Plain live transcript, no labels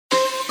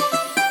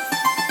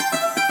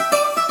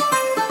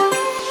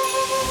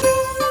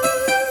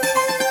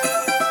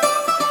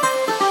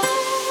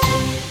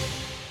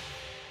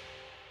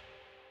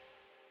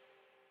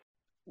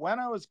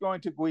was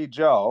going to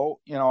Guizhou,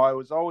 I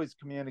was always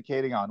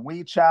communicating on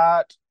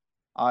WeChat.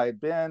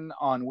 I'd been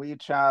on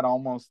WeChat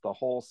almost the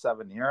whole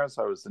 7 years.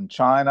 I was in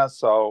China.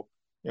 So,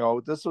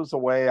 this was a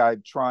way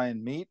I'd try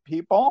and meet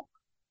people.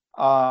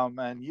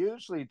 And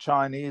usually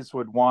Chinese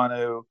would want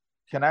to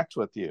connect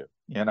with you,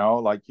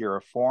 like you're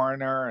a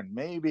foreigner, and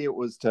maybe it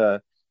was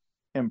to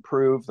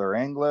improve their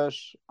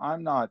English.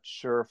 I'm not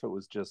sure if it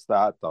was just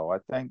that though. I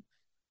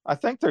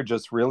think they're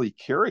just really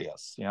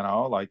curious,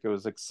 like it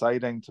was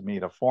exciting to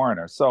meet a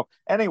foreigner. So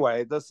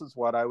anyway, this is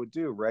what I would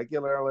do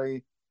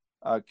regularly,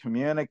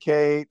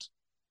 communicate,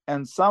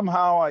 and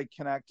somehow I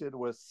connected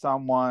with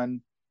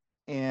someone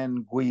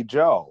in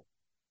Guizhou.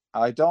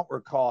 I don't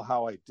recall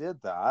how I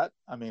did that.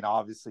 I mean,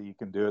 obviously you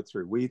can do it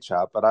through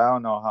WeChat, but I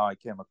don't know how I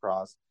came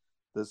across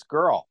this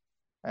girl.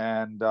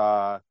 And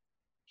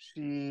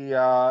she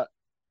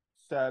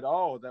said,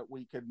 oh, that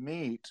we could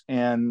meet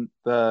in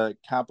the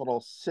capital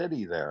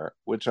city there,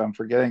 which I'm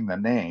forgetting the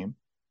name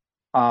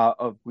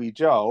of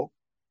Guizhou,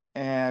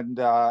 and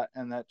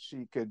that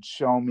she could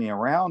show me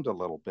around a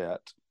little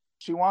bit.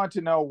 She wanted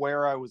to know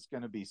where I was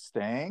going to be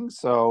staying,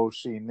 so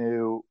she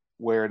knew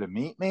where to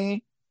meet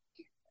me.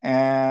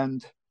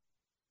 And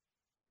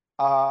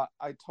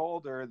I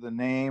told her the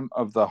name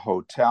of the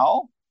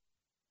hotel,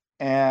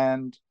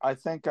 and I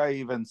think I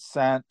even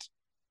sent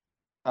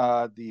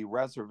the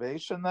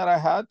reservation that I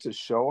had to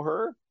show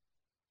her.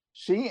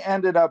 She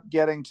ended up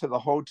getting to the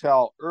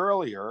hotel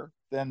earlier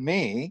than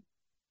me.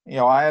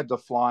 I had to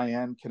fly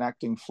in,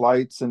 connecting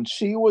flights, and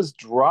she was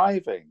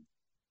driving.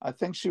 I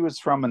think she was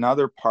from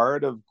another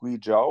part of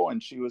Guizhou,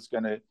 and she was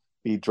going to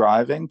be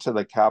driving to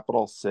the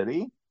capital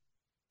city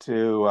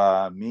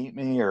to meet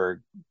me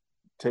or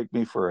take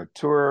me for a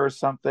tour or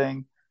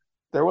something.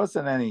 There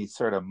wasn't any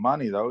sort of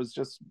money, though. It was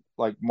just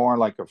like more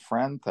like a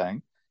friend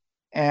thing.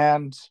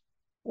 And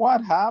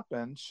what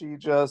happened?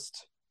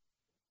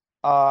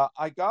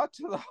 I got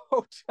to the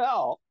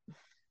hotel,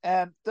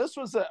 and this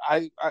was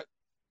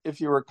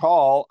if you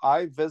recall,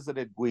 I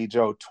visited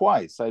Guizhou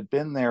twice. I'd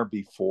been there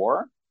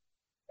before,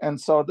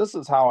 and so this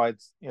is how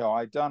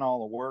I'd done all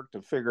the work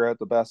to figure out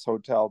the best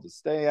hotel to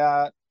stay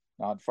at,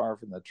 not far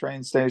from the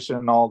train station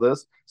and all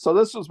this. So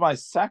this was my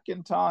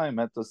second time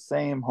at the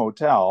same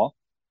hotel,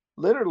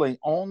 literally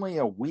only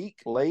a week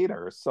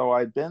later. So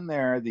I'd been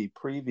there the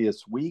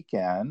previous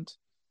weekend.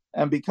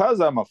 And because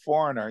I'm a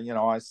foreigner,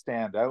 I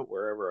stand out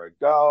wherever I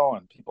go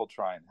and people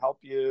try and help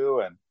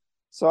you. And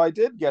so I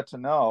did get to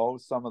know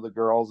some of the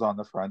girls on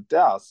the front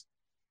desk.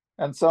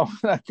 And so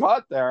when I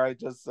got there, I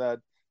just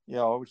said,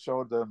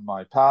 showed them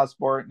my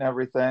passport and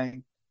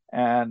everything.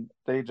 And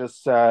they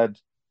just said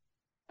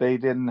they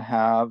didn't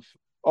have,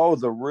 oh,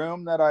 the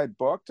room that I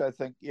booked, I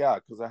think, yeah,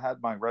 because I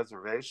had my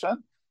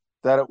reservation,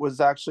 that it was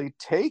actually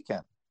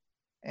taken.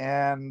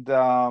 And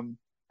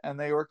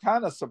they were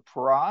kind of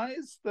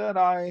surprised that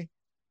I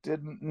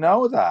didn't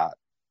know that.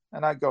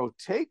 And I go,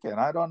 taken?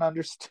 I don't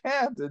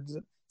understand.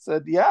 And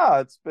said, yeah,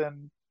 it's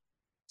been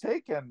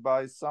taken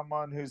by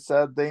someone who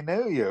said they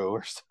knew you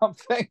or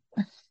something.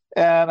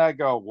 And I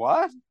go,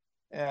 what?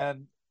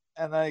 And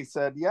they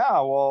said, yeah,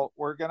 well,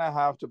 we're gonna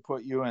have to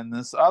put you in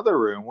this other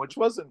room, which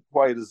wasn't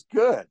quite as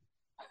good.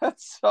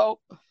 So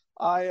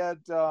I had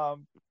so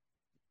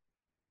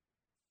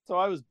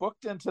I was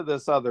booked into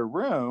this other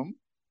room,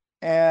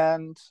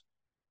 and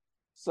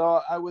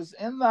so I was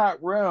in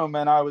that room,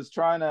 and I was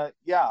trying to,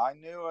 yeah, I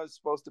knew I was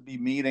supposed to be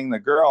meeting the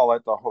girl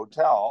at the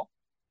hotel.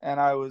 And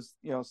I was,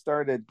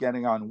 started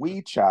getting on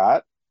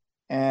WeChat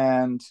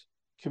and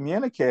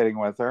communicating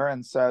with her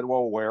and said,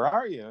 well, where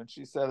are you? And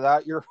she said,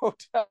 at your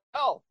hotel.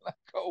 I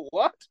go,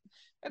 what?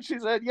 And she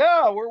said,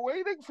 yeah, we're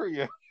waiting for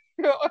you.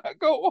 I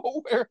go,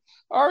 well, where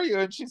are you?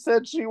 And she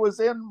said she was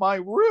in my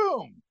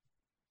room.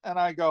 And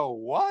I go,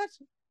 what?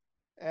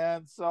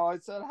 And so I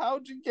said,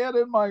 how'd you get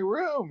in my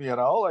room?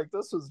 Like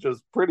this was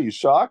just pretty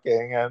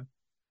shocking. And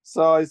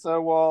so I said,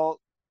 well,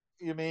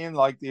 you mean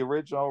like the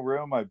original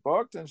room I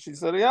booked? And she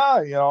said,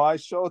 yeah, I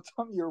showed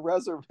them your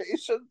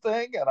reservation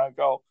thing. And I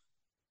go,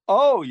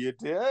 oh, you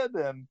did?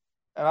 And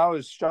I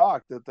was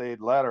shocked that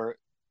they'd let her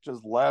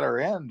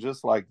in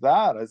just like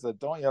that. I said,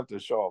 don't you have to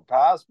show a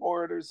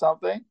passport or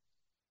something?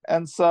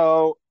 And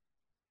so,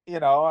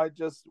 I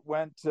just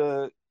went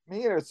to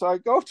meet her. So I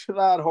go to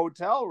that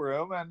hotel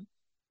room,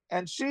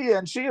 and she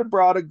had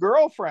brought a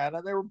girlfriend,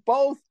 and they were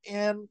both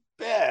in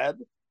bed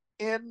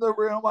in the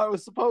room I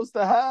was supposed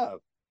to have.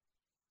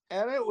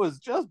 And it was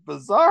just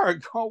bizarre.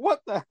 Going,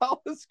 what the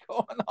hell is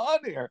going on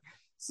here?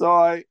 So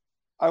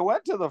I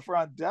went to the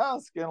front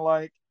desk and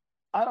like,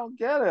 I don't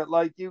get it.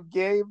 Like you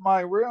gave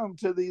my room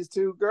to these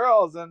two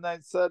girls, and they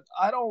said,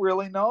 I don't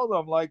really know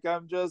them. Like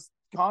I'm just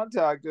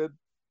contacted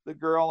the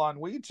girl on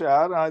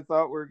WeChat, and I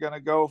thought we were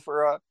gonna go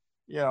for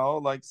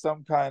like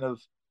some kind of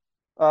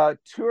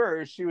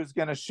tour. She was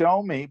gonna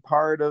show me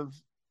part of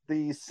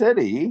the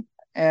city,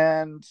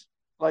 and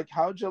like,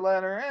 how'd you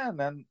let her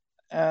in?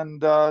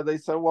 And they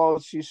said, well,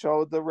 she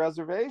showed the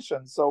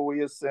reservation, so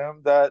we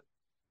assumed that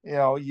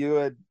you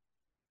had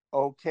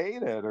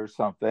okayed it or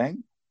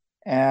something.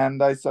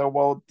 And I said,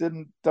 well,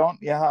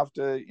 don't you have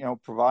to,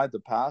 provide the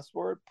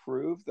passport,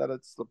 prove that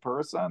it's the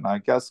person? I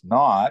guess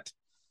not.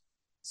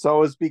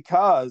 So it's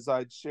because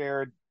I'd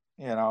shared,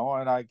 and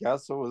I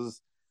guess it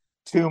was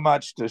too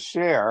much to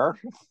share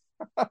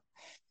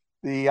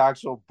the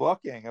actual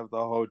booking of the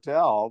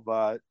hotel,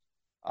 but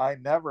I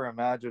never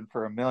imagined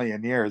for a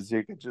million years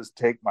you could just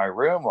take my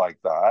room like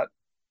that.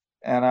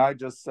 And I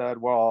just said,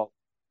 well,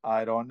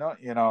 I don't know,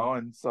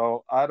 and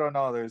so I don't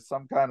know, there's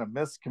some kind of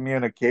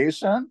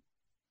miscommunication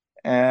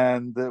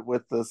and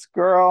with this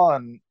girl.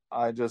 And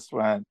I just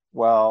went,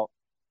 well,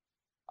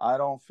 I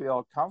don't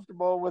feel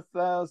comfortable with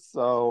this.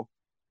 So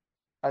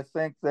I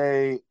think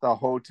the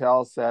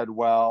hotel said,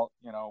 well,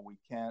 we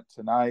can't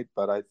tonight,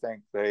 but I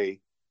think they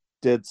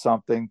did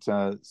something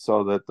to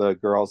so that the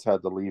girls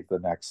had to leave the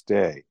next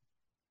day.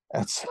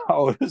 And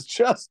so it was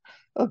just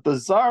a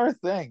bizarre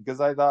thing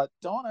because I thought,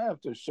 don't I have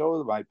to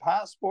show my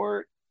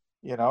passport?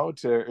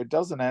 It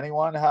doesn't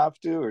anyone have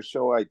to or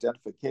show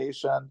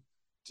identification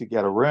to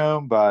get a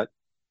room? But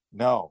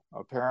no,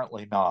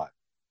 apparently not.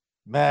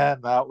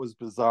 Man, that was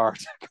bizarre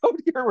to go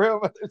to your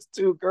room and there's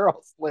two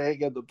girls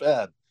laying in the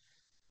bed.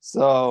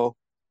 So,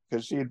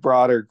 because she'd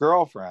brought her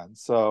girlfriend.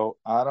 So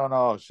I don't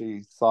know if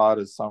she thought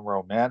it's some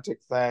romantic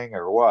thing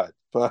or what,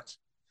 but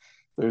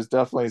there's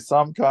definitely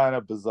some kind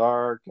of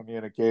bizarre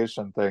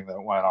communication thing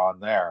that went on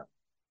there.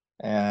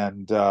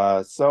 And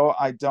so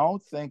I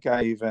don't think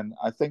I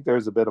think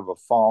there's a bit of a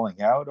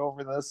falling out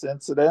over this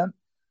incident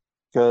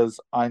because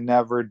I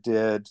never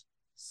did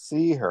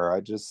see her.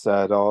 I just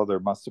said, oh, there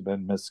must have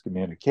been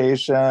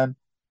miscommunication.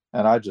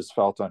 And I just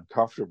felt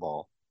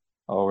uncomfortable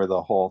over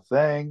the whole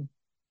thing.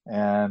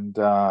 And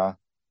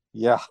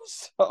yeah,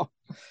 so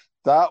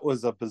that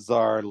was a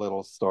bizarre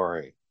little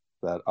story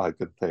that I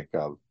could think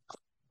of.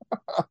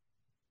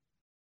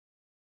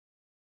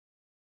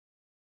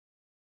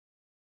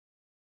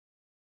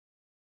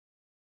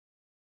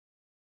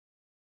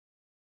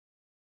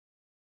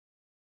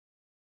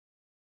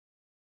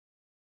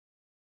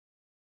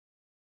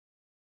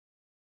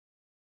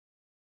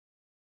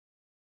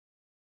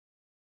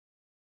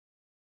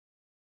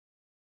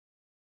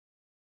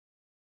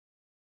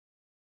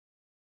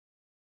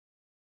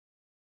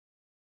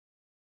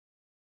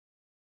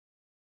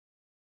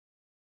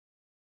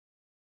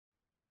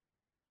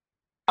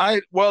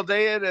 Well,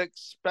 they had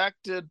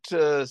expected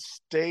to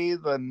stay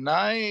the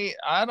night.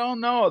 I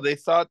don't know.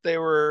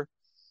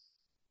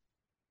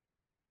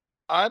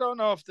 I don't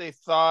know if they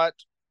thought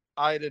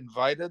I'd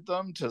invited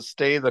them to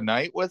stay the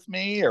night with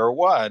me or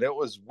what. It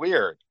was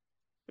weird.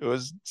 It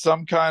was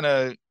some kind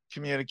of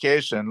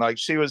communication. Like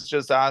she was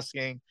just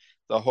asking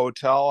the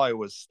hotel I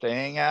was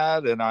staying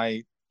at, and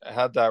I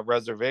had that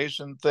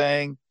reservation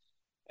thing.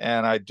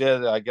 And I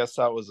did. I guess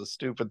that was a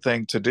stupid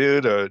thing to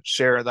do to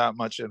share that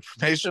much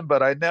information,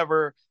 but I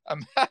never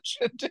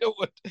imagined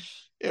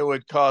it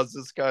would cause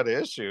this kind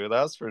of issue.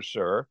 That's for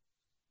sure.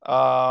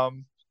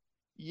 Um,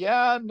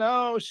 yeah,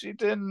 no, she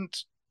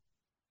didn't.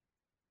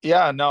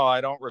 Yeah, no, I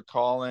don't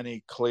recall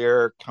any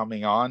clear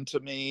coming on to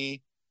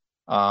me.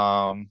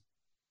 Um,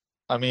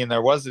 I mean,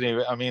 there wasn't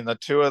even, I mean, the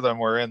two of them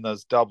were in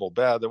this double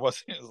bed. There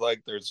wasn't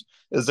like there's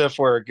as if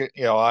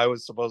I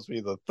was supposed to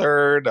be the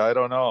third. I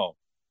don't know.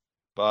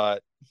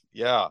 But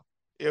yeah,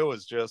 it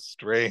was just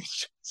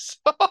strange.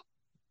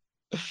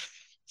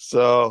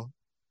 So,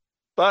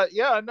 but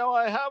yeah, no,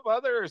 I have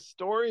other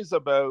stories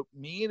about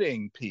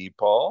meeting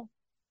people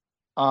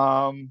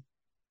um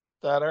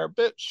that are a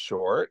bit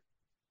short.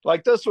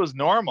 Like this was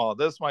normal.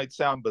 This might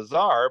sound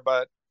bizarre,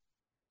 but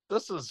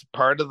this is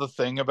part of the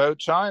thing about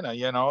China.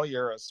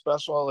 You're a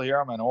special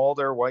here. I'm an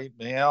older white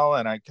male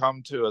and I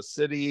come to a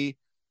city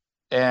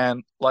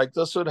and like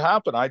this would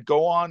happen. I'd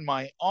go on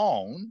my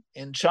own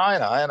in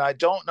China and I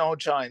don't know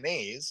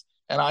Chinese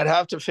and I'd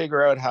have to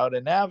figure out how to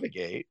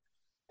navigate.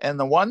 And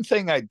the one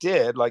thing I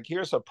did, like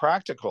here's a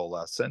practical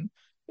lesson,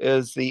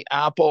 is the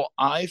Apple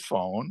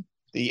iPhone,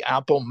 the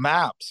Apple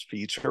Maps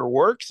feature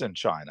works in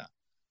China.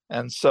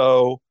 And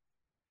so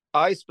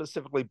I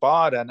specifically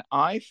bought an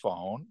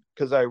iPhone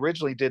because I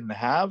originally didn't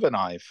have an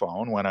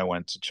iPhone when I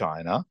went to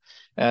China.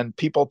 And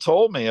people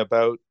told me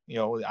about,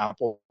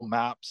 Apple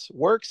Maps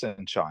works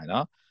in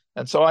China.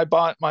 And so I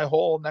bought my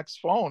whole next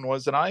phone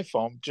was an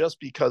iPhone just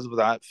because of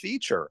that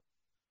feature.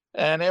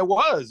 And it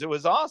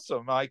was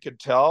awesome. I could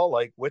tell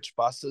like which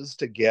buses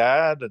to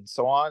get and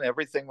so on.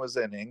 Everything was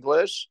in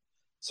English.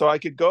 So I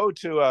could go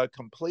to a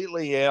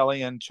completely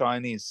alien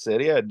Chinese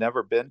city I'd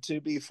never been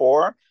to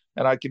before,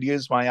 and I could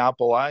use my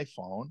Apple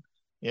iPhone,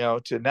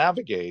 to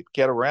navigate,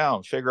 get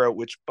around, figure out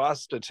which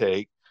bus to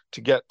take to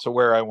get to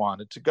where I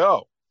wanted to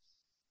go.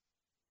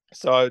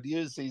 So I would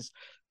use these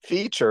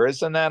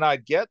features, and then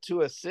I'd get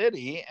to a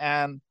city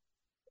and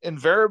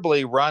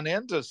invariably run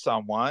into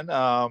someone.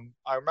 I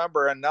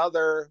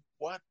remember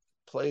what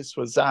place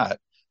was that?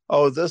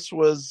 Oh, this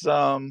was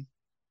Guangzhou,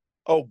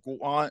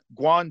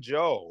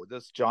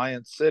 this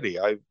giant city.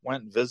 I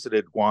went and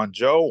visited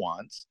Guangzhou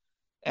once,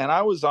 and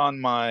I was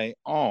on my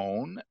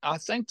own. I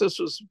think this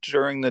was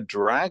during the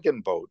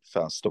Dragon Boat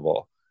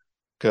Festival,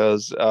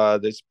 because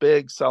this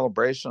big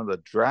celebration of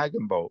the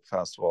Dragon Boat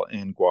Festival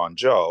in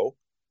Guangzhou,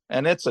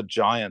 and it's a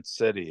giant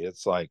city.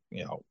 It's like,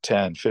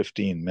 10,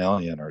 15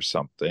 million or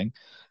something.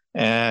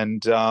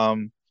 And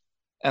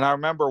and I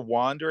remember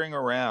wandering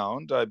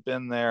around. I've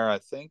been there, I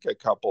think, a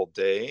couple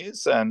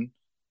days, and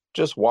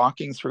just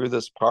walking through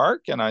this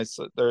park. And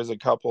there's a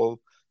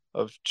couple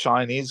of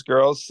Chinese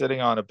girls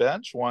sitting on a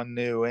bench. One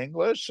knew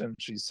English, and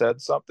she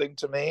said something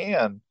to me,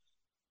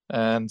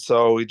 and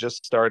so we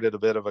just started a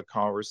bit of a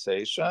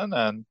conversation,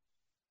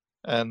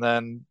 and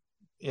then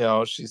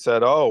she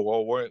said, "Oh,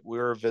 well, we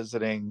were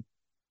visiting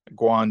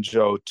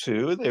Guangzhou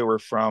too. They were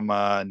from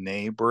a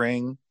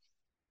neighboring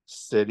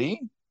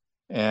city,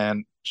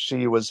 and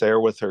she was there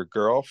with her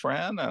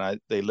girlfriend, and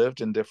they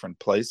lived in different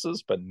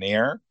places, but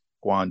near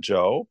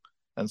Guangzhou,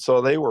 and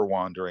so they were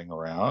wandering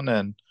around,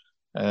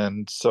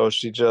 and so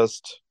she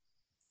just,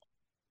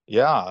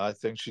 yeah, I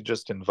think she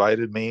just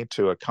invited me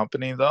to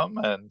accompany them,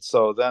 and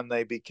so then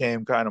they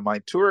became kind of my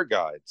tour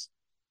guides,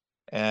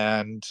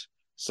 and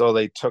so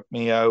they took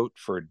me out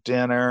for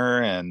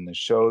dinner and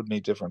showed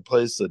me different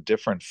places,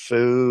 different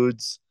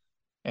foods,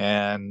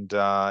 and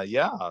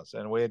yeah,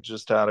 and we had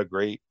just had a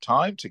great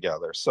time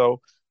together. So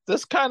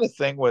this kind of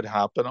thing would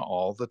happen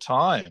all the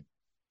time.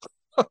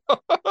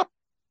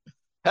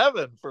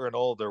 Heaven for an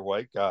older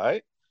white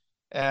guy.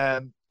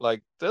 And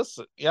like this,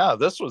 yeah,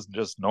 this was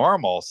just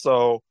normal.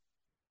 So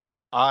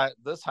I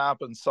this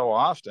happens so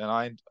often.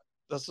 I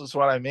This is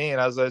what I mean.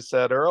 As I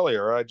said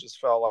earlier, I just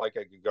felt like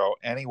I could go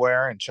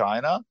anywhere in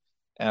China,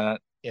 and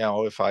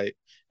if I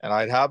and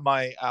I'd have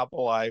my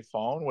Apple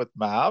iPhone with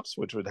maps,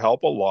 which would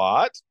help a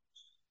lot,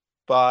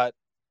 but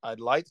I'd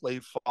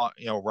likely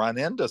run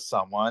into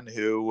someone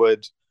who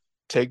would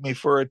take me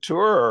for a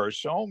tour or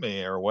show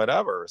me or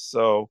whatever.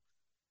 So,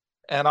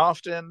 and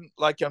often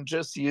like I'm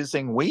just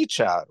using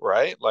WeChat,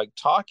 right? Like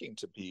talking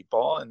to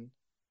people, and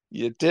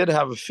you did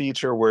have a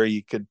feature where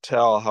you could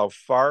tell how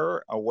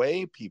far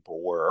away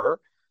people were.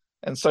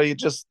 And so you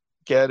just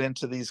get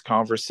into these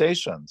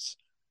conversations.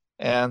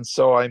 And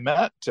so I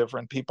met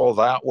different people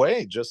that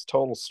way, just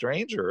total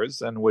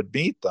strangers, and would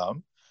meet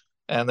them.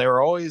 And they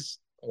were always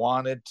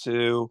wanted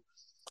to,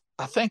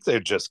 I think they're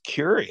just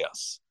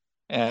curious.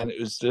 And it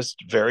was just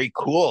very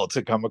cool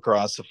to come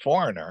across a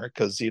foreigner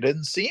because you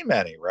didn't see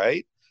many,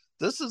 right?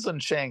 This is in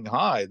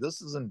Shanghai.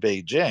 This is in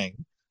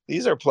Beijing.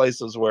 These are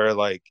places where,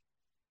 like,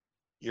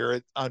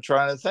 I'm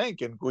trying to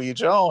think, in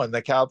Guizhou, in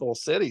the capital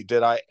city,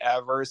 did I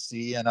ever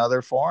see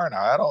another foreigner?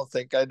 I don't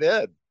think I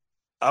did.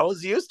 I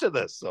was used to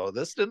this, so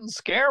this didn't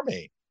scare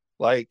me.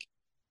 Like,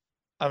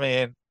 I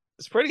mean,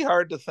 it's pretty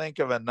hard to think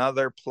of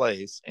another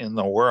place in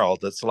the world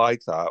that's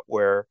like that,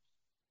 where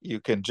you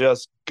can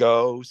just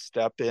go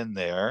step in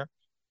there.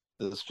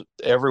 This,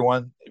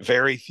 everyone,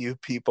 very few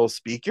people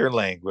speak your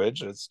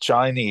language. It's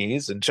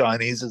Chinese, and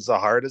Chinese is the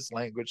hardest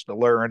language to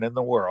learn in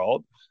the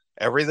world.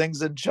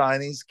 Everything's in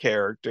Chinese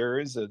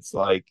characters. It's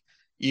like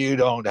you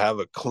don't have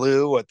a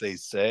clue what they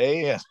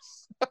say.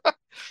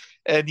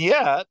 And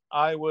yet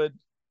I would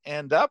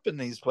end up in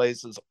these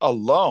places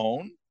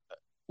alone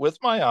with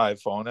my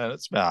iPhone and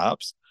its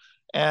maps,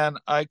 and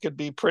I could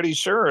be pretty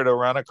sure to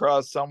run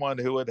across someone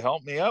who would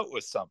help me out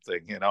with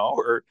something,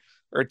 or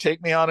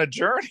take me on a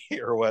journey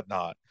or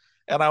whatnot.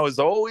 And I was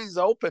always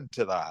open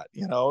to that.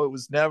 It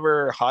was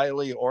never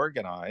highly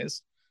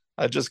organized.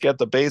 I just get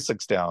the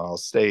basics down. I'll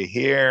stay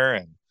here,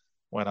 and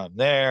when I'm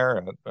there,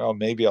 and well,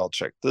 maybe I'll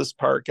check this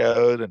park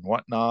out and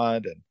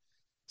whatnot. And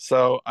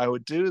so I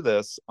would do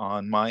this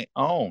on my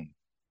own.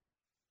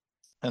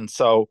 And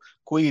so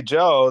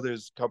Guizhou,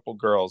 there's a couple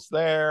girls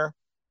there.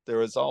 There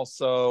was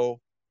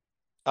also,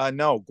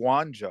 no,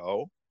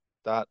 Guangzhou.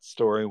 That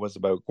story was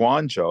about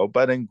Guangzhou.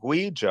 But in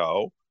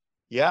Guizhou,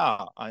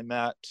 yeah, I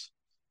met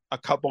a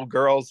couple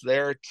girls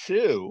there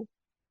too.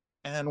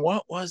 And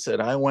what was it?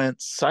 I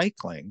went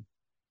cycling.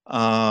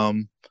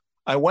 Um,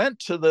 I went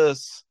to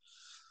this,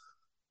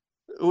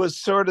 it was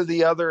sort of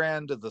the other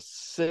end of the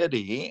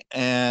city,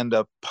 and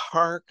a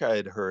park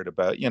I'd heard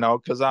about,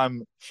 because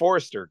I'm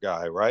Forester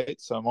guy, right?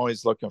 So I'm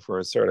always looking for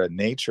a sort of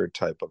nature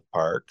type of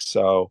park.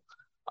 So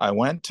I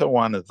went to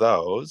one of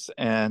those,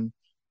 and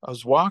I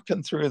was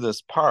walking through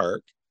this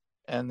park,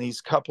 and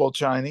these couple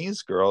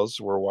Chinese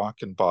girls were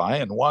walking by,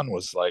 and one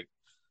was like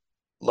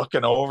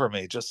looking over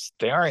me, just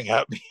staring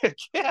at me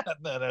again.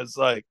 And it's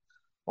like,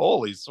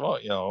 holy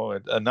smoke,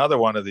 another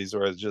one of these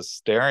was just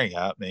staring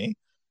at me.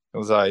 It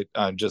was like,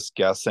 I'm just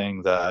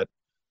guessing that,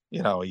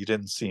 you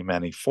didn't see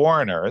many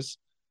foreigners.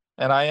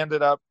 And I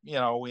ended up, we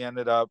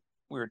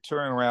were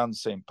touring around the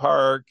same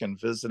park and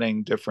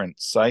visiting different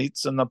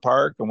sites in the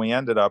park. And we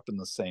ended up in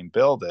the same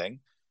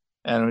building.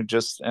 And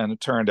it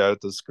turned out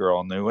this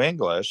girl knew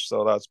English.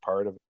 So that's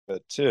part of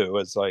it too.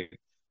 It's like,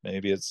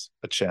 maybe it's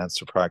a chance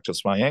to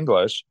practice my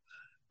English.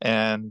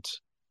 And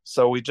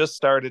so we just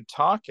started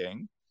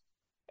talking.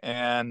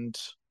 And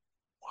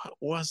what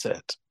was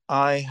it?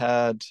 I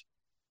had,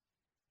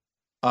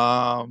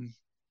 um,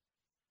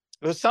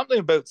 it was something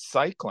about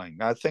cycling.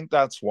 I think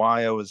that's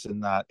why I was in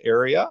that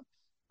area.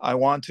 I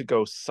want to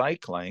go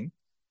cycling.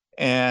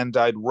 And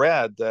I'd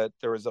read that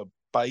there was a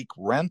bike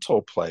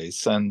rental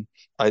place, and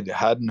I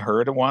hadn't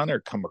heard of one or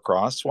come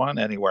across one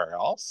anywhere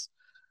else.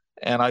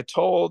 And I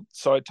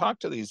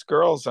talked to these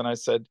girls and I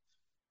said,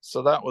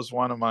 so that was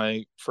one of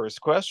my first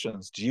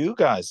questions. Do you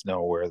guys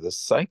know where this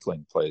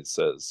cycling place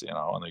is?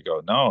 And they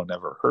go, no,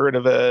 never heard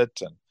of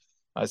it. And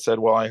I said,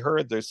 well, I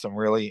heard there's some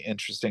really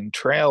interesting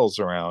trails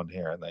around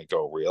here. And they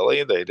go,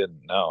 really? They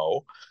didn't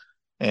know.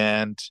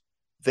 And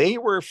they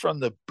were from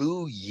the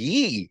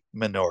Buyi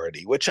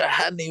minority, which I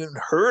hadn't even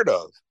heard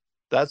of.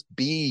 That's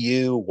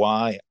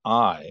Buyi.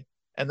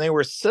 And they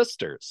were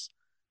sisters.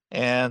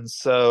 And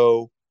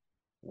so,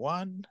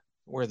 one,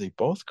 were they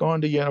both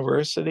going to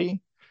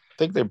university? I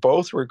think they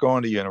both were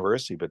going to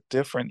university, but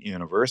different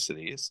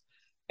universities.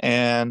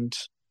 And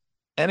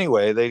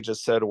anyway, they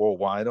just said, well,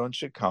 why don't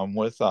you come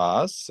with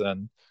us?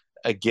 And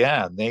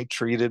again, they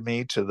treated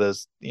me to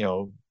this,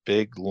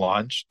 big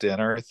lunch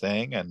dinner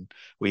thing. And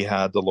we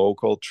had the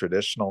local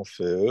traditional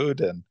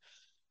food,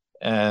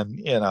 and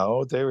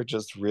they were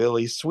just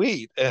really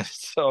sweet. And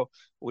so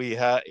we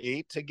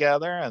ate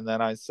together. And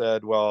then I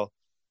said, well,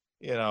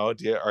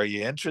 are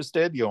you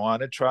interested? You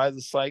want to try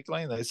the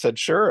cycling? They said,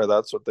 sure.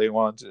 That's what they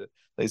wanted.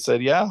 They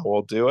said, yeah,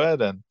 we'll do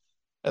it.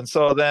 And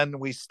so then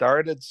we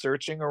started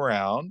searching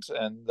around,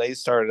 and they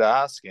started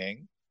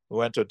asking. We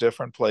went to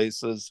different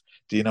places.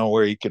 Do you know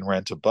where you can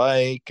rent a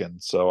bike?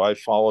 And so I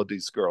followed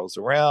these girls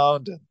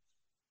around, and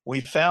we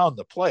found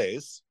the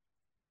place,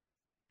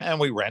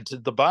 and we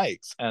rented the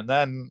bikes. And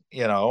then,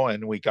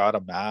 and we got a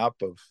map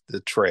of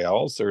the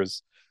trails.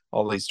 There's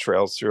all these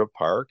trails through a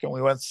park, and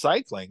we went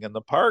cycling in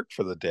the park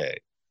for the day.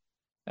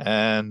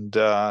 And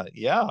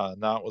yeah,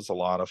 and that was a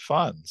lot of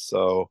fun.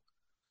 So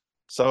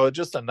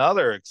just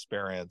another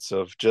experience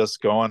of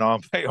just going on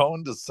my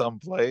own to some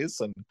place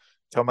and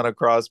coming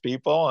across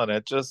people. And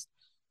if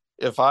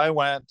if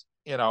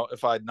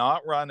I'd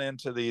not run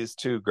into these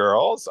two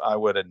girls, I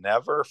would have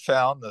never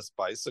found this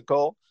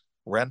bicycle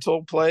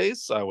rental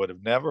place. I would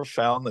have never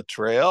found the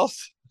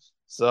trails.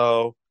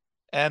 So,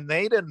 and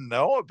they didn't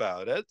know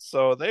about it.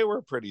 So they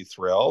were pretty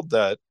thrilled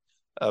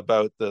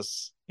about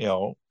this,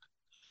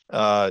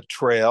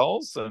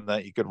 trails, and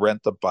that you could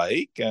rent the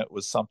bike. And it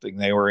was something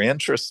they were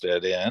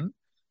interested in.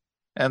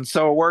 And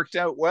so it worked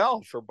out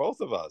well for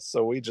both of us.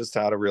 So we just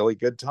had a really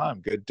good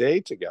time, good day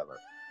together.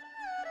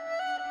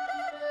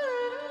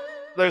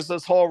 There's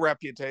this whole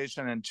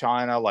reputation in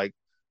China, like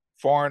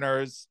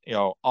foreigners,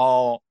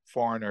 all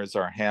foreigners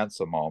are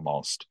handsome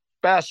almost,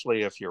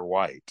 especially if you're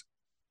white.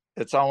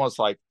 It's almost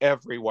like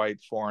every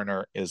white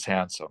foreigner is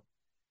handsome.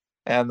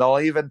 And they'll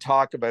even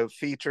talk about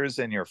features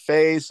in your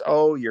face.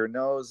 Oh, your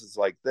nose is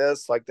like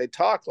this. Like they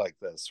talk like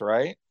this,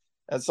 right?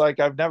 It's like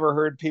I've never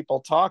heard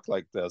people talk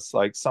like this,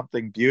 like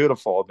something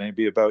beautiful,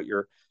 maybe about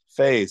your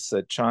face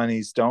that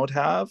Chinese don't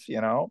have,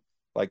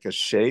 like a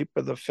shape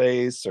of the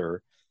face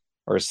or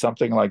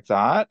something like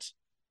that.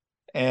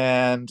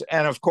 And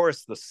of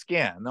course the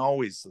skin,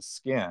 always the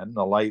skin,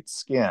 the light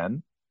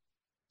skin.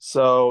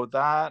 So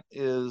that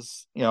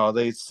is,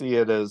 they see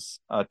it as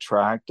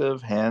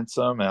attractive,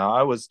 handsome. And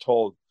I was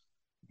told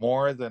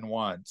more than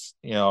once,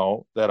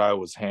 that I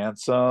was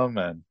handsome.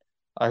 And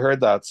I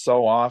heard that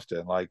so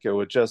often. Like it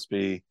would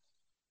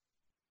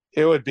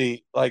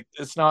be like,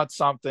 it's not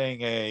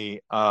something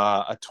a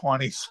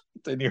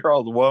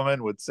 20-something-year-old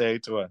woman would say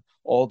to an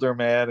older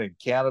man in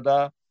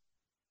Canada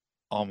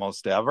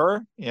almost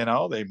ever.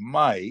 They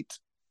might,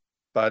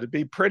 but it'd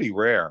be pretty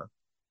rare.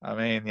 I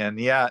mean, and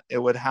yet it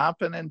would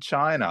happen in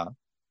China.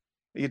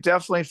 You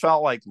definitely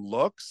felt like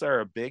looks are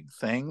a big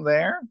thing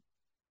there,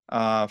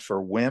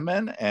 for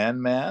women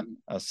and men,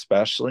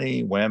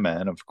 especially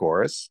women, of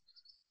course.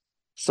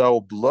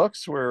 So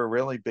looks were a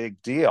really big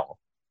deal.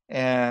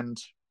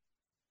 And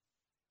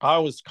I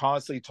was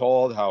constantly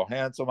told how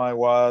handsome I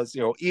was,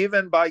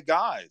 even by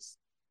guys,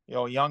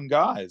 young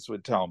guys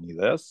would tell me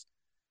this.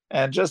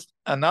 And just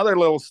another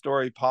little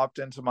story popped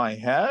into my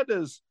head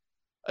is,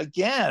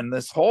 again,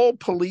 this whole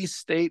police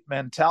state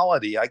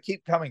mentality. I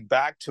keep coming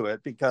back to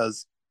it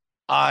because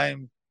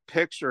I'm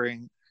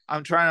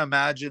I'm trying to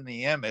imagine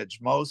the image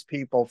most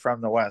people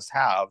from the West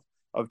have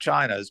of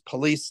China as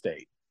police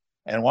state.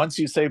 And once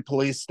you say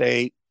police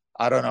state,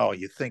 I don't know,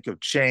 you think of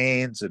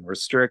chains and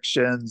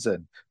restrictions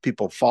and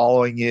people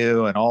following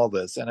you and all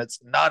this. And it's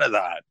none of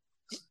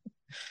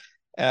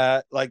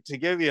that. Like, to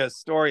give you a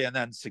story, and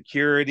then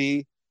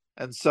security.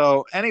 And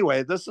so,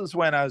 anyway, this is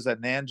when I was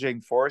at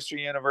Nanjing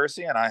Forestry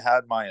University, and I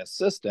had my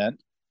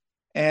assistant,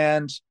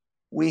 and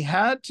we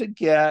had to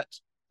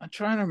I'm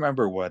trying to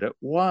remember what it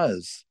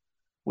was.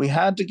 We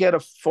had to get a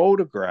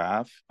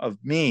photograph of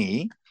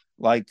me,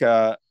 like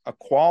a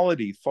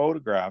quality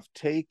photograph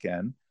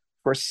taken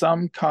for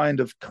some kind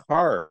of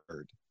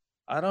card.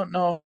 I don't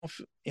know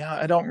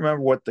I don't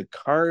remember what the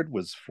card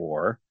was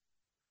for,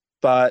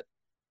 but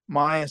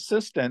my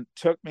assistant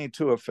took me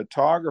to a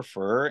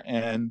photographer,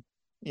 and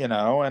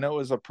it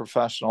was a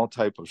professional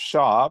type of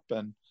shop,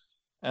 and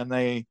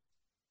they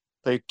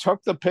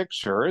took the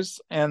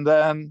pictures, and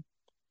then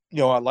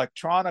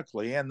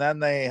electronically, and then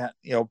they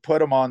put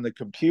them on the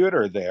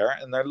computer there,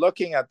 and they're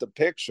looking at the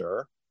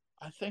picture.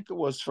 I think it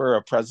was for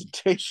a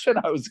presentation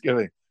I was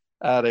giving.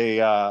 at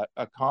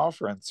a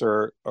conference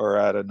or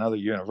at another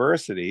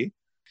university,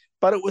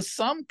 but it was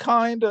some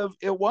kind of,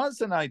 it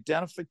was an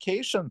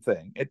identification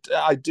thing.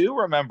 I do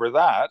remember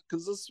that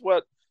because this is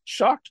what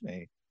shocked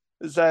me,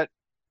 is that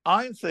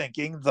I'm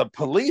thinking the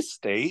police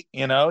state,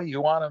 you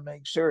want to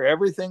make sure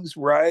everything's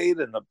right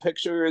and the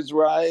picture is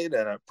right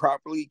and it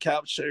properly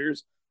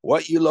captures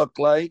what you look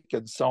like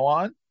and so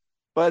on.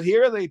 But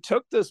here they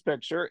took this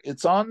picture,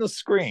 it's on the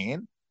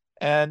screen,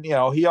 and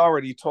he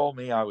already told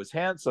me I was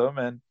handsome,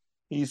 and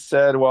he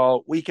said,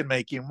 well, we can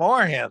make you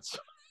more handsome.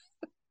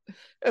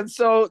 And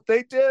so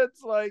they did,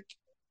 like,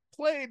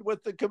 played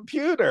with the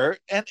computer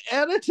and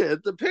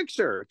edited the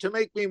picture to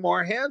make me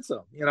more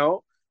handsome,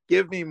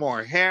 give me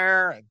more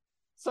hair. And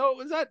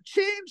so that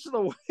changed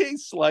the way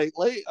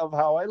slightly of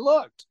how I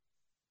looked.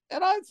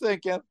 And I'm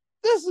thinking,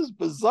 this is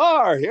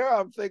bizarre. Here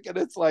I'm thinking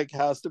it's like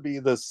has to be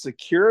the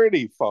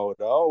security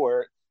photo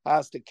where it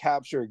has to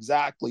capture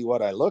exactly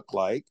what I look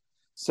like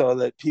so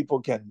that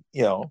people can,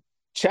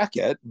 check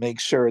it, make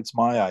sure it's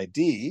my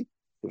ID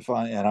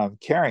and I'm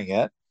carrying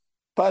it.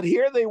 But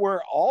here they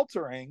were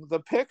altering the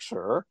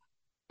picture,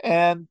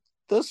 and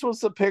this was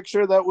the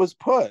picture that was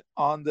put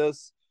on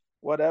this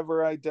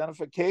whatever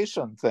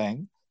identification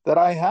thing that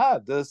I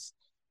had, this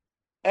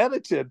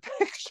edited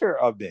picture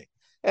of me.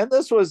 And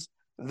this was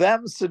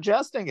them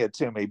suggesting it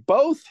to me,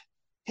 both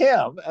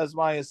him as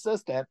my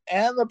assistant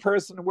and the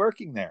person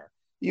working there.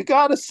 You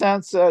got a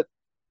sense that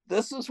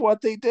this is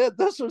what they did.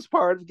 This was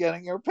part of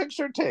getting your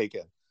picture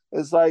taken.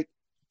 It's like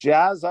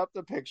jazz up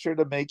the picture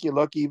to make you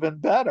look even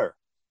better.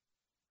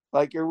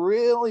 Like you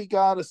really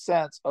got a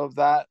sense of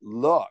that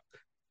look.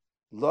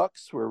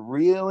 Looks were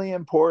really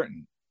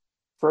important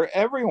for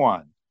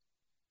everyone.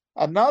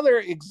 Another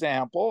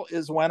example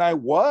is when I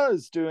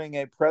was doing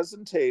a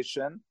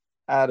presentation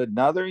at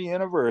another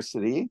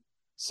university.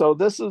 So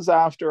this is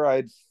after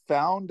I'd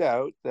found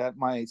out that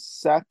my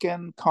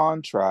second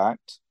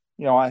contract,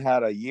 I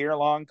had a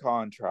year-long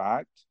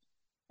contract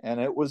and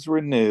it was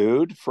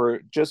renewed for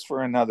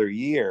another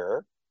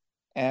year.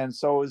 And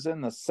so it was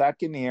in the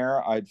second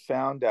year I'd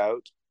found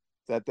out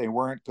that they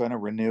weren't going to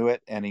renew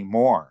it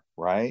anymore,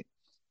 right?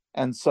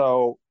 And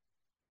so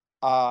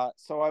I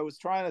was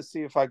trying to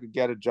see if I could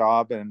get a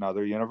job at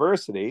another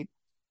university.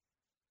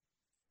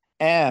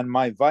 And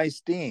my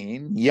vice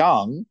dean,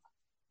 Young,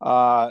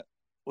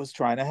 was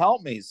trying to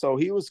help me. So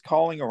he was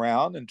calling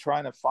around and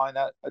trying to find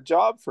a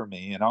job for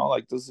me,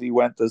 like this, he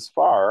went this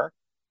far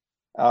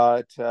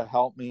to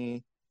help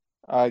me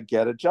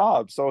get a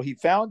job. So he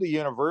found a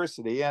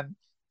university, and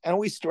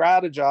we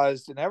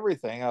strategized and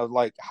everything of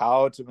like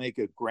how to make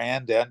a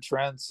grand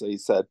entrance. He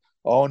said,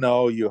 oh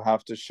no, you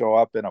have to show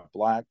up in a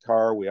black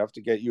car. We have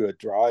to get you a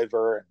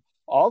driver and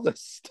all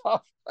this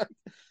stuff.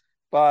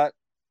 But,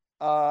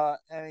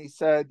 and he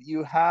said,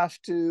 you have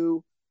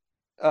to,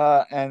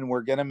 and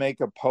we're going to make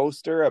a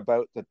poster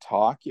about the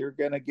talk you're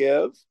going to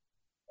give.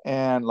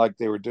 And like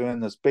they were doing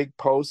this big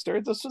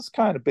poster. This was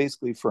kind of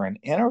basically for an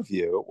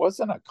interview. It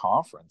wasn't a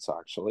conference,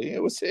 actually.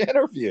 It was an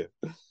interview.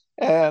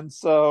 And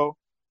so,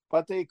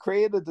 but they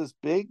created this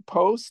big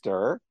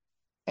poster,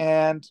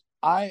 and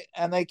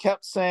they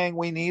kept saying,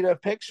 we need a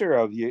picture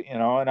of you,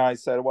 and I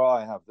said, well,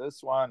 I have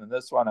this one and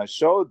this one. I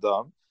showed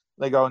them.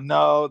 They go,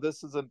 no,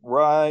 this isn't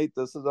right.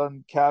 This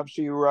doesn't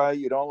capture you right.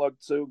 You don't look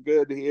so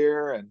good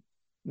here. And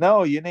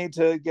no, you need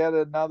to get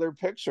another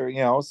picture,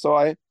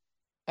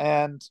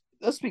 and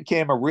this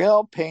became a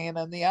real pain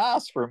in the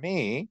ass for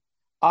me.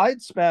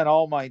 I'd spent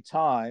all my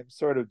time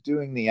sort of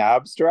doing the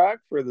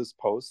abstract for this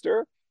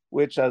poster,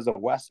 which as a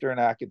Western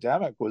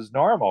academic was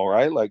normal,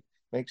 right? Like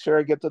make sure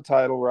I get the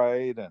title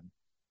right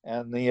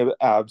and the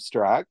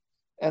abstract.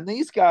 And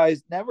these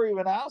guys never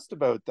even asked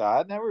about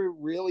that, never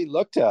really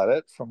looked at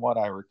it from what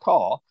I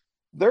recall.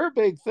 Their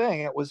big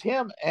thing, it was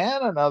him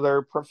and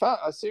another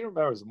professor. I seem to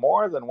remember it was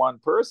more than one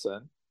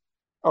person,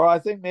 or I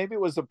think maybe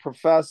it was a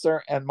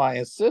professor and my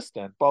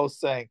assistant, both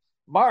saying,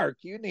 Mark,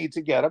 you need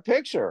to get a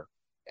picture.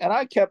 And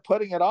I kept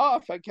putting it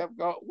off. I kept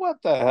going, what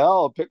the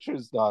hell? A picture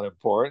is not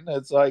important.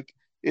 It's like,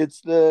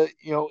 it's the,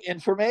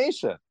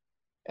 information.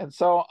 And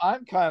so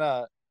I'm kind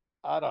of,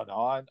 I don't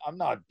know, I'm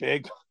not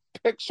big on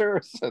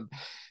pictures.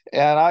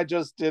 And I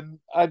just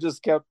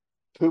kept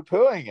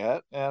poo-pooing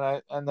it.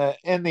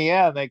 In the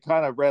end, they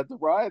kind of read the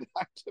riot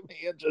act to me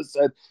and just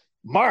said,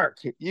 Mark,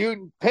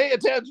 you pay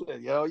attention,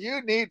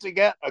 you need to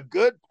get a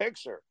good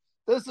picture.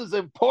 This is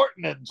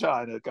important in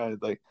China, kind of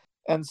thing.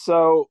 And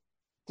so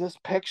this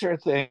picture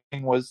thing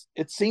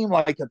it seemed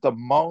like the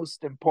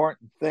most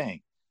important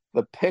thing,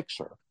 the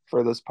picture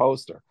for this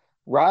poster,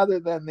 rather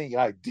than the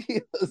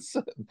ideas,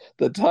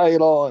 the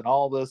title, and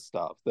all this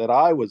stuff that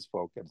I was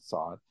focused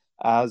on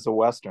as a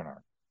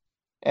Westerner.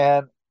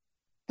 And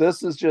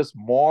this is just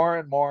more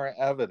and more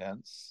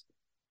evidence,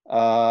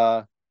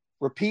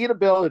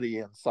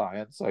 repeatability in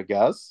science, I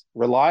guess,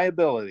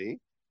 reliability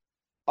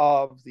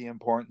of the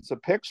importance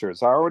of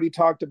pictures. I already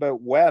talked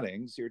about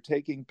weddings. You're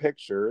taking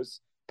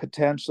pictures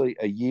potentially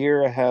a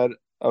year ahead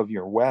of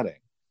your wedding,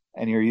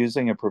 and you're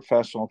using a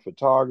professional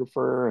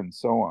photographer and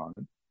so on.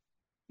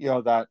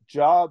 That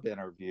job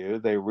interview,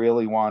 they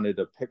really wanted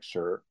a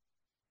picture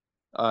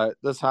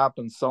This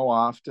happens so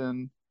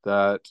often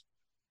that,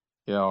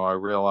 I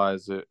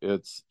realize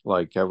it's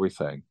like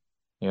everything,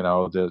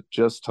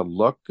 just to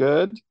look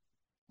good.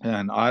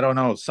 And I don't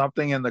know,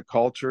 something in the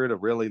culture to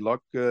really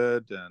look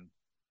good.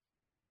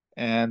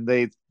 And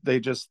they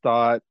just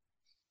thought,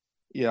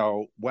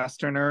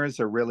 Westerners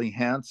are really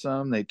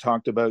handsome. They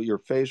talked about your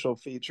facial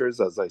features,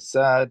 as I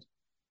said.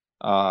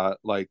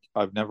 Like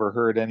I've never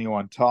heard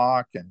anyone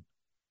talk, and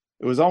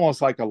it was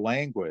almost like a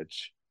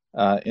language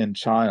in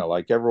China.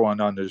 Like everyone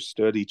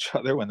understood each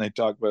other when they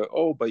talked about,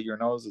 oh, but your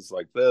nose is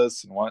like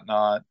this and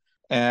whatnot.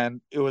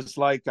 And it was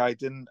like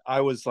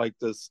I was like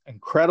this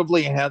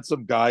incredibly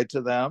handsome guy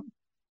to them,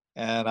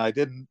 and I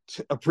didn't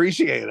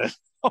appreciate it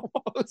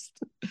almost.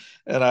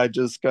 And I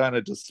just kind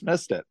of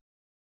dismissed it.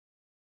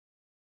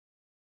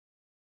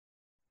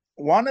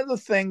 One of the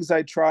things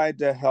I tried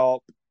to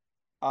help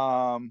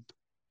um,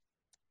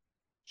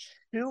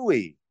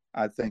 Shui,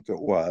 I think it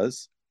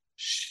was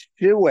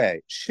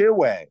Shui.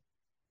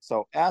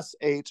 So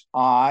Shiwei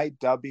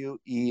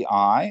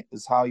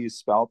is how you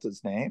spelt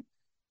his name.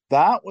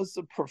 That was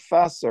the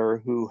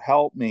professor who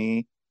helped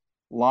me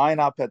line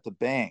up at the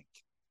bank.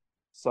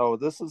 So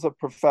this is a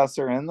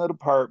professor in the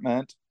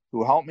department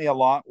who helped me a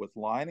lot with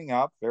lining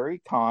up,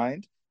 very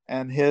kind.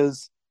 And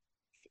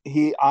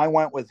I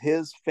went with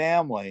his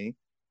family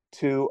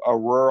to a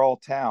rural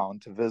town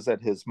to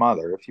visit his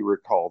mother, if you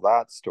recall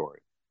that story.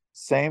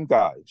 Same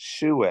guy,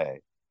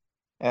 Shui.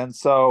 And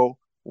so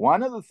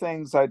one of the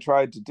things I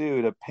tried to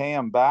do to pay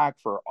him back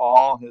for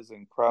all his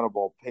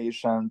incredible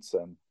patience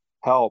and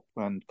help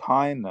and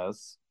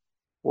kindness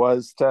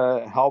was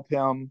to help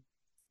him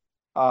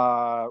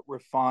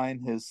refine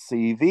his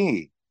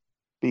CV,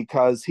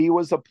 because he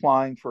was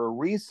applying for a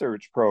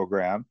research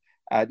program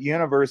at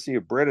University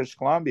of British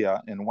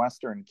Columbia in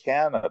Western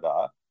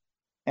Canada,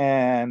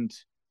 and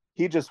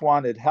he just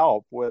wanted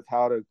help with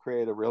how to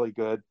create a really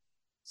good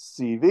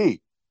CV.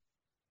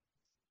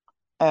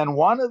 And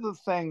one of the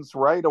things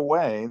right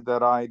away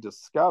that I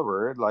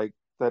discovered, like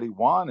that he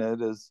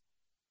wanted, is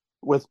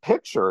with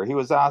picture. He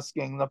was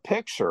asking the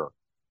picture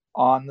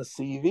on the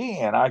CV,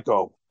 and I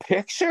go,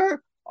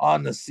 picture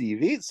on the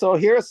CV? So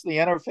here's the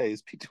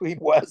interface between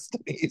West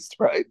and East,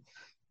 right?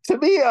 To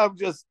me, I'm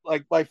just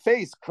like my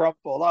face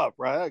crumpled up,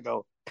 right? I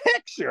go,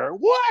 picture?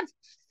 What?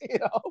 You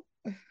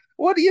know,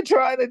 what are you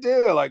trying to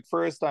do? Like,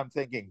 first, I'm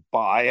thinking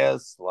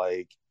bias,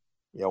 like,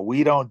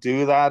 we don't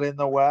do that in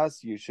the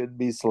West. You shouldn't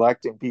be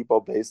selecting people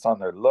based on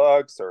their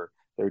looks or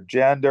their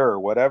gender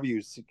or whatever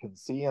you can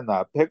see in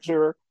that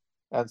picture.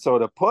 And so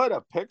to put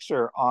a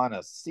picture on a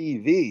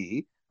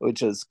CV,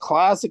 which is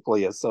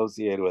classically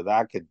associated with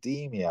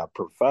academia,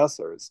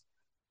 professors,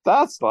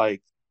 that's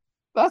like,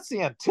 that's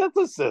the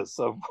antithesis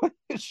of what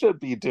you should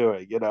be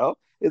doing,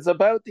 It's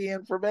about the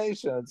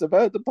information, it's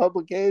about the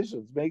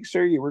publications. Make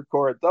sure you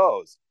record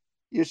those.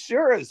 You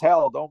sure as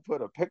hell don't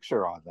put a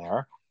picture on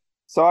there.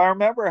 So I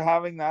remember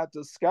having that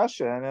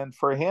discussion, and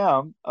for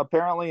him,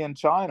 apparently in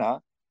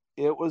China,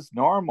 it was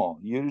normal.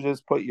 You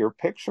just put your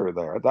picture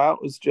there.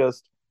 That was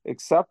just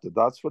accepted.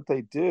 That's what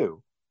they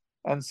do.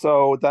 And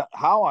so that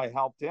how I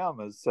helped him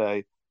is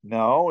say,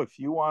 no, if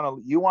you want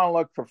to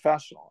look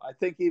professional. I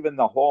think even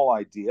the whole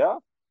idea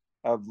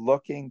of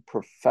looking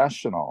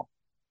professional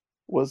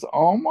was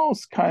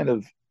almost kind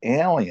of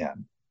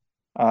alien.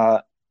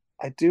 Uh,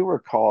 I do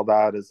recall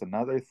that as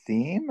another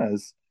theme,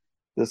 as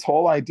this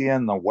whole idea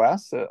in the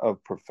West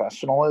of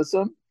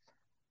professionalism.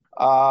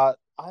 I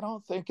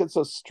don't think it's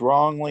a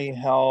strongly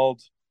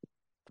held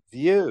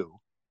view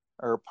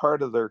or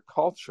part of their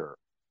culture.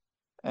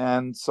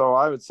 And so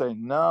I would say,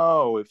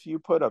 no, if you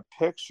put a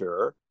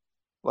picture,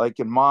 like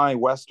in my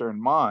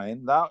Western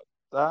mind,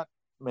 that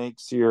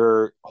makes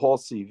your whole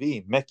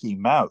CV Mickey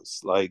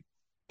Mouse. Like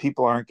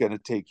people aren't going to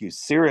take you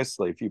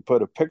seriously if you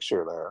put a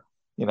picture there.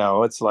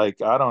 It's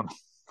like I don't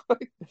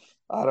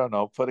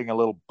know, putting a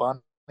little bunny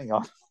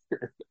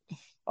your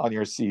on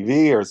your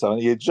CV or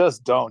something. You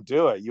just don't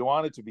do it. You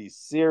want it to be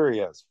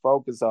serious,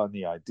 focus on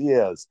the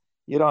ideas.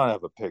 You don't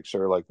have a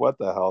picture. Like, what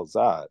the hell is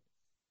that?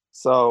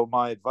 So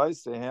my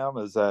advice to him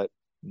is that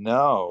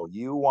no,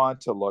 you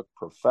want to look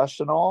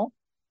professional.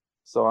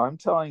 So I'm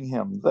telling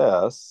him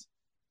this,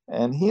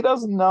 and he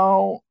doesn't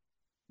know.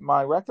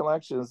 My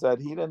recollection is that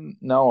he didn't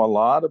know a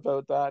lot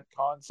about that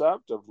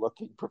concept of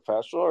looking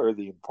professional or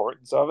the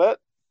importance of it,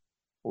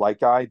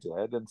 like I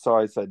did. And so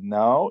I said,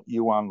 no,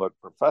 you want to look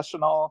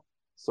professional.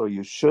 So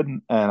you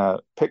shouldn't, and a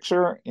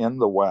picture in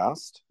the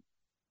West,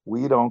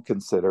 we don't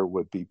consider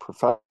would be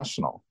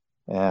professional.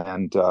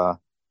 And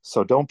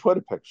so don't put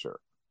a picture.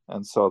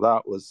 And so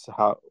that was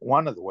how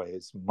one of the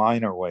ways,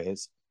 minor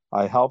ways,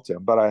 I helped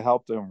him, but I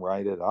helped him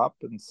write it up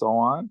and so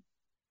on.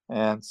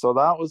 And so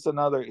that was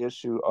another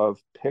issue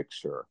of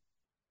picture.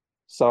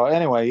 So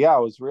anyway, yeah,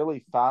 it was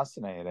really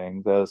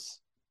fascinating. This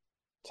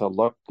to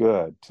look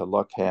good, to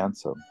look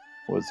handsome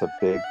was a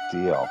big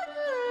deal.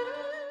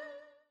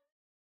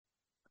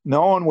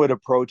 No one would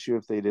approach you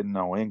if they didn't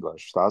know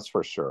English, that's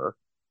for sure.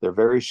 They're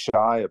very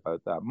shy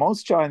about that.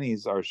 Most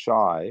Chinese are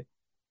shy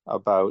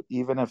about,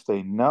 even if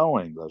they know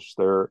English,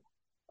 they're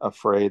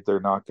afraid they're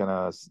not going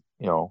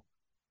to,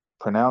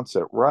 pronounce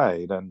it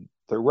right. And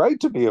they're right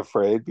to be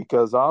afraid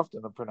because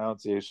often the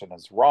pronunciation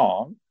is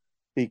wrong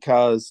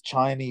because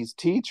Chinese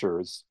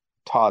teachers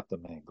taught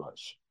them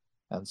English.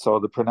 And so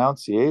the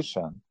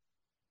pronunciation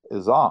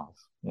is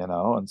off,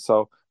 And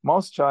so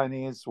most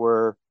Chinese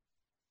were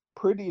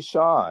pretty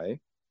shy.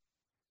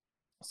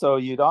 So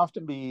you'd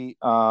often be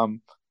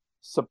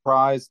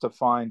surprised to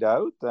find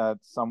out that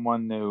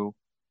someone knew.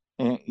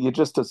 You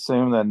just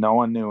assume that no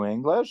one knew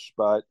English,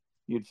 but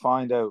you'd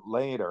find out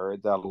later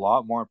that a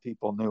lot more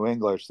people knew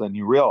English than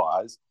you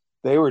realize.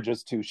 They were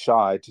just too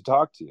shy to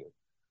talk to you.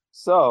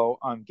 So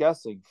I'm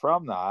guessing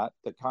from that,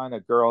 the kind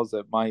of girls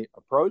that might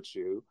approach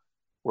you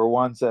were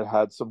ones that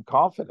had some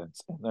confidence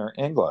in their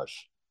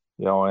English,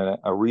 and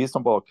a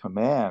reasonable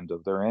command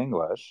of their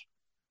English.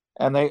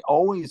 And they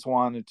always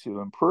wanted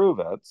to improve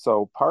it.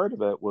 So part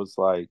of it was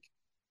like,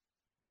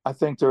 I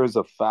think there was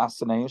a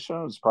fascination.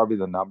 It was probably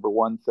the number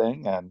one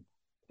thing. And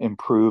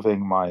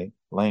improving my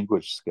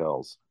language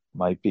skills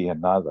might be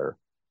another.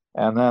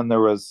 And then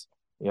there was,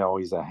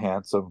 he's a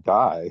handsome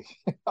guy.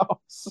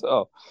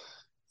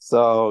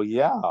 So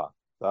yeah,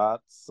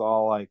 that's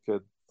all I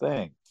could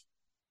think.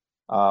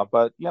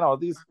 But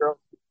these girls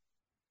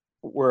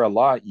were a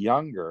lot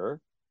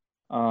younger.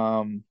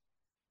 I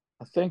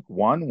think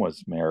one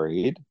was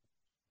married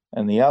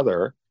and the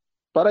other.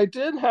 But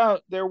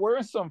there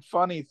were some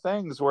funny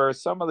things where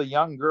some of the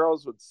young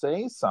girls would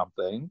say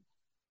something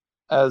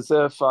as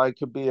if I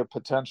could be a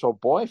potential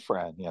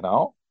boyfriend,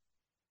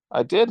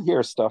 I did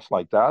hear stuff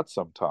like that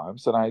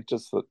sometimes. And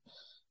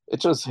it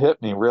just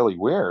hit me really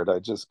weird. I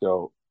just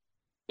go,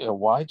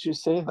 why'd you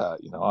say that?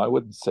 I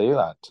wouldn't say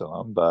that to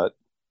them, but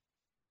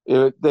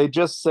they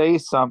just say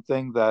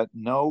something that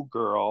no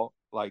girl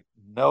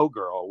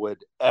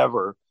would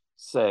ever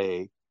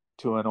say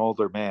to an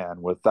older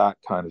man with that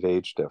kind of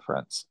age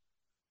difference.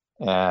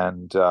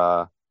 And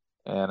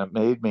it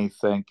made me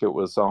think it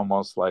was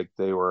almost like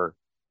they were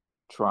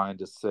trying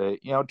to say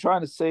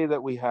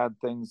that we had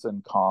things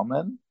in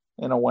common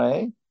in a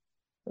way.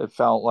 It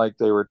felt like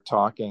they were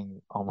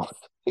talking almost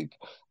like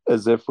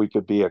as if we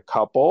could be a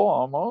couple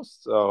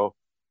almost. So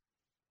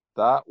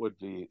that would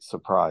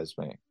surprise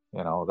me,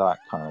 that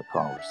kind of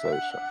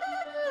conversation.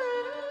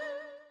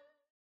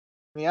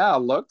 Yeah,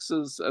 looks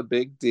is a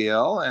big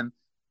deal. And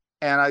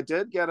I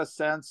did get a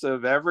sense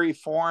of every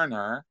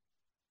foreigner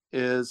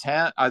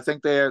I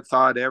think they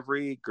thought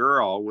every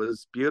girl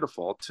was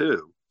beautiful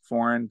too,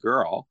 foreign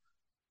girl.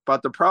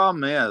 But the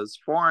problem is,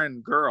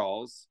 foreign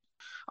girls,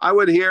 I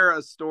would hear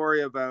a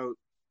story about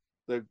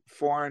the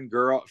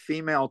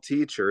female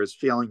teachers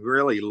feeling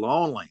really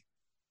lonely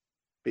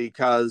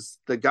because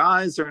the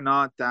guys are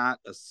not that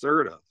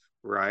assertive,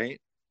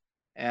 right?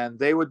 And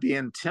they would be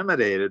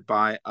intimidated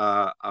by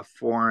a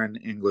foreign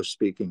English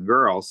speaking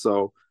girl.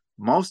 So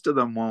most of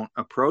them won't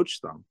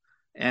approach them.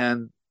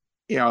 And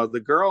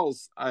the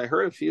girls, I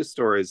heard a few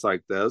stories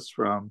like this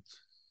from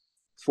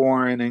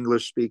foreign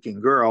English speaking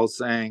girls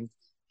saying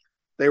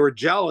they were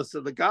jealous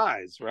of the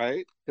guys,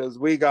 right? Because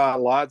we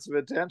got lots of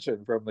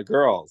attention from the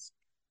girls.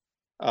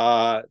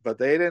 But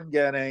they didn't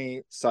get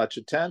any such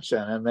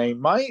attention, and they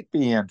might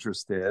be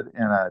interested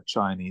in a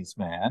Chinese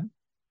man.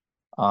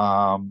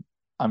 I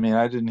mean,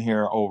 I didn't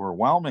hear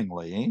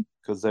overwhelmingly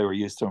because they were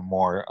used to a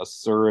more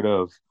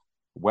assertive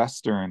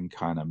Western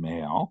kind of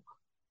male,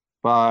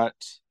 but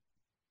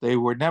they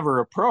were never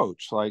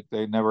approached. Like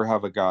they never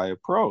have a guy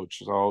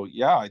approach. So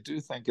yeah, I do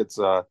think it's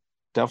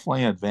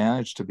definitely an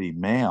advantage to be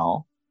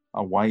male,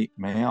 a white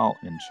male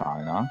in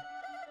China.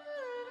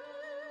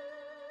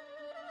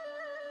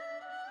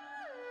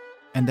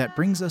 And that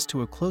brings us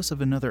to a close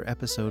of another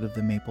episode of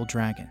The Maple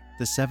Dragon,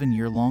 the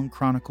 7-year-long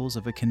chronicles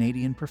of a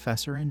Canadian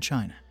professor in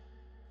China.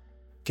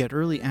 Get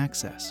early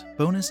access,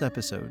 bonus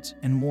episodes,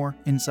 and more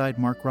inside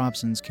Mark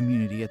Robson's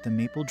community at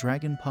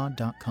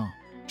themapledragonpod.com.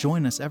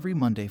 Join us every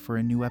Monday for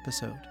a new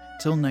episode.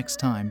 Till next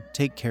time,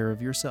 take care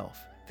of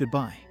yourself.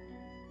 Goodbye.